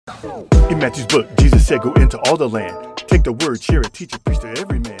In Matthew's book, Jesus said, go into all the land, take the word, share it, teach it, preach to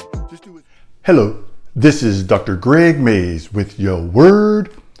every man. Just do it. Hello, this is Dr. Greg Mays with your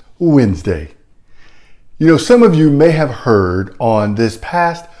Word Wednesday. You know, some of you may have heard on this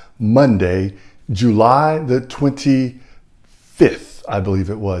past Monday, July the 25th, I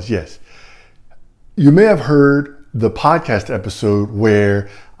believe it was, yes. You may have heard the podcast episode where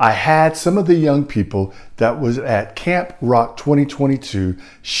I had some of the young people that was at Camp Rock 2022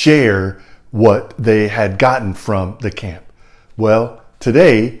 share what they had gotten from the camp. Well,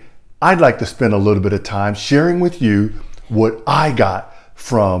 today I'd like to spend a little bit of time sharing with you what I got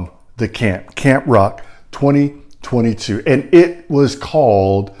from the Camp Rock 2022. And it was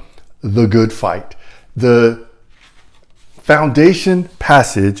called The Good Fight. The foundation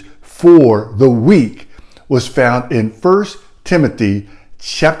passage for the week was found in 1 Timothy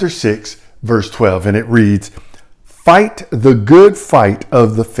chapter 6, verse 12, and it reads, "Fight the good fight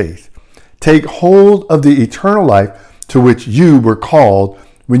of the faith. Take hold of the eternal life to which you were called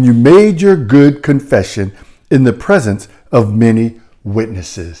when you made your good confession in the presence of many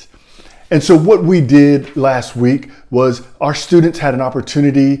witnesses." And so what we did last week was our students had an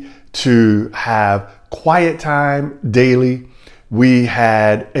opportunity to have quiet time daily. We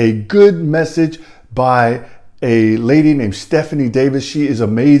had a good message by a lady named Stephanie Davis. She is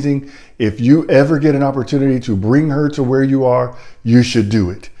amazing. If you ever get an opportunity to bring her to where you are, you should do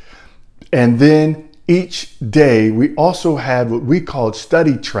it. And then each day we also had what we called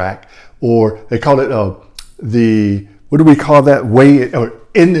study track, or they call it what do we call that? Or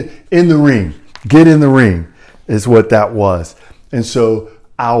in the ring. Get in the ring is what that was. And so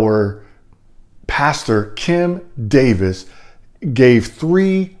our pastor, Kim Davis, gave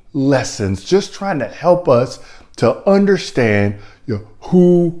 3 lessons, just trying to help us to understand,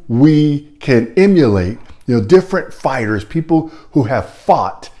 who we can emulate, different fighters, people who have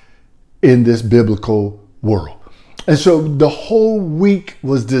fought in this biblical world. And so the whole week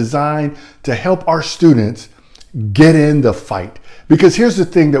was designed to help our students get in the fight. Because here's the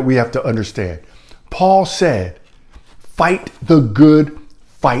thing that we have to understand. Paul said, fight the good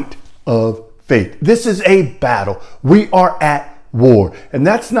fight of faith. This is a battle. We are at war. And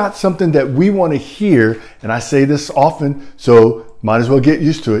that's not something that we want to hear. And I say this often, so might as well get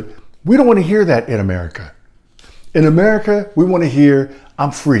used to it. We don't want to hear that in America. In America, we want to hear,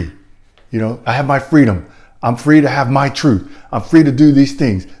 I'm free. I have my freedom. I'm free to have my truth. I'm free to do these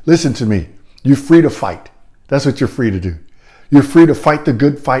things. Listen to me. You're free to fight. That's what you're free to do. You're free to fight the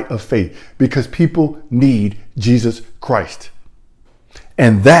good fight of faith because people need Jesus Christ.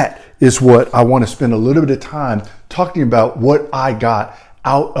 And that is what I want to spend a little bit of time talking about what I got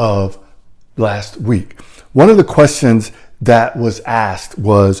out of last week. One of the questions that was asked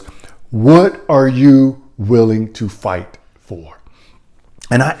was, what are you willing to fight for?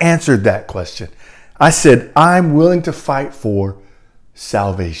 And I answered that question. I said, I'm willing to fight for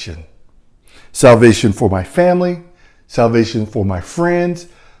salvation. Salvation for my family, salvation for my friends,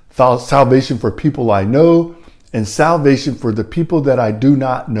 salvation for people I know, and salvation for the people that I do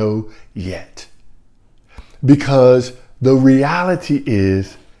not know yet. Because the reality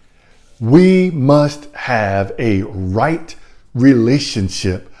is we must have a right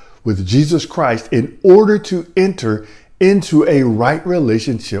relationship with Jesus Christ in order to enter into a right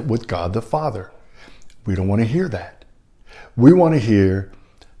relationship with God the Father. We don't want to hear that. We want to hear,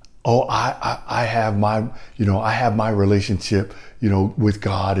 oh, I have my relationship, with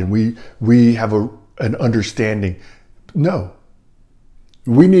God, and we have an understanding. No.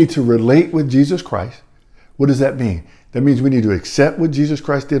 We need to relate with Jesus Christ. What does that mean? That means we need to accept what Jesus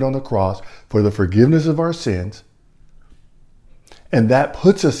Christ did on the cross for the forgiveness of our sins. And that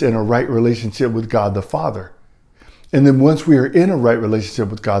puts us in a right relationship with God the Father. And then once we are in a right relationship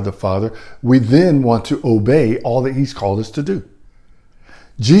with God the Father, we then want to obey all that He's called us to do.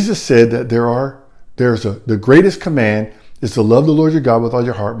 Jesus said that the greatest command is to love the Lord your God with all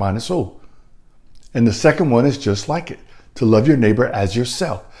your heart, mind, and soul. And the second one is just like it, to love your neighbor as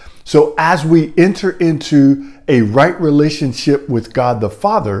yourself. So as we enter into a right relationship with God the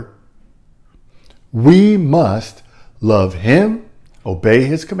Father, we must love Him, obey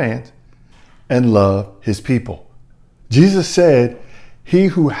His commands, and love His people. Jesus said, he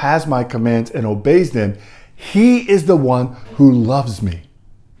who has my commands and obeys them, he is the one who loves me.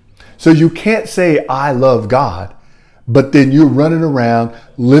 So you can't say, I love God, but then you're running around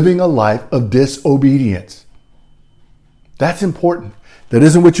living a life of disobedience. That's important. That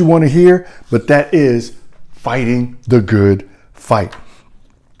isn't what you want to hear, but that is fighting the good fight.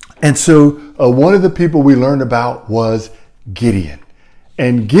 And so one of the people we learned about was Gideon.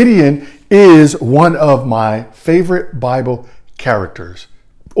 And Gideon is one of my favorite Bible characters.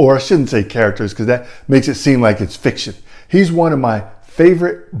 or I shouldn't say characters because that makes it seem like it's fiction. He's one of my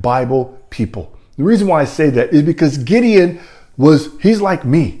favorite Bible people. The reason why I say that is because Gideon he's like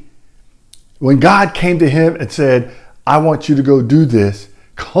me. When God came to him and said, I want you to go do this,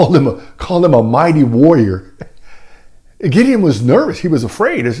 called him a mighty warrior, Gideon was nervous. He was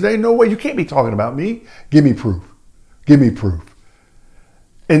afraid. He said, no way, you can't be talking about me. Give me proof. Give me proof.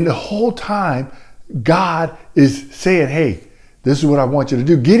 And the whole time, God is saying, hey, this is what I want you to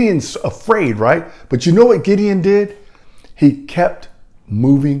do. Gideon's afraid, right? But you know what Gideon did? He kept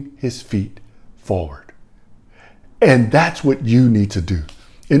moving his feet forward. And that's what you need to do.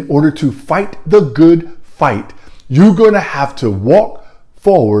 In order to fight the good fight, you're going to have to walk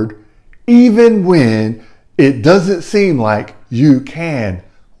forward even when it doesn't seem like you can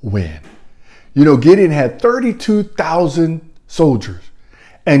win. You know, Gideon had 32,000 soldiers,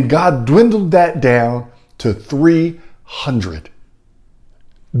 and God dwindled that down to 300.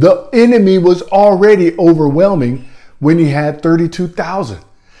 The enemy was already overwhelming when he had 32,000.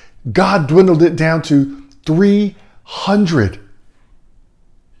 God dwindled it down to 300.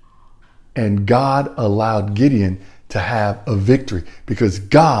 And God allowed Gideon to have a victory because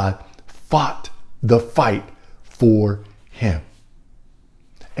God fought the fight for him.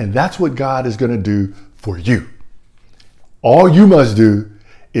 And that's what God is going to do for you. All you must do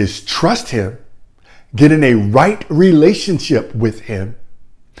is trust him, get in a right relationship with him,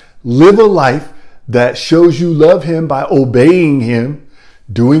 live a life that shows you love him by obeying him,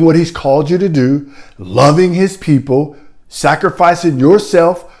 doing what he's called you to do, loving his people, sacrificing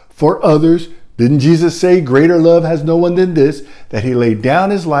yourself for others. Didn't Jesus say, greater love has no one than this, that he laid down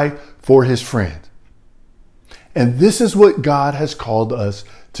his life for his friends? And this is what God has called us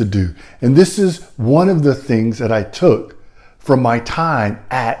to do. And this is one of the things that I took from my time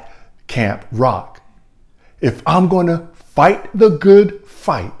at Camp Rock. If I'm going to fight the good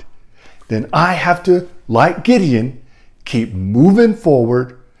fight, then I have to, like Gideon, keep moving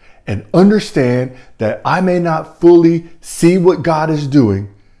forward and understand that I may not fully see what God is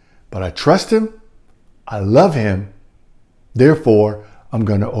doing, but I trust him, I love him, therefore I'm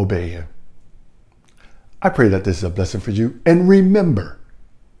going to obey him. I pray that this is a blessing for you. And remember,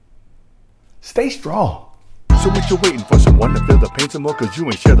 stay strong. So what you waiting for? Someone to feel the pain some more? Cause you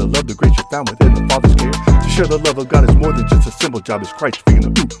ain't share the love, the grace you found within the Father's care. To share the love of God is more than just a simple job. It's Christ speaking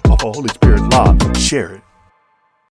the off a Holy Spirit law. Share it.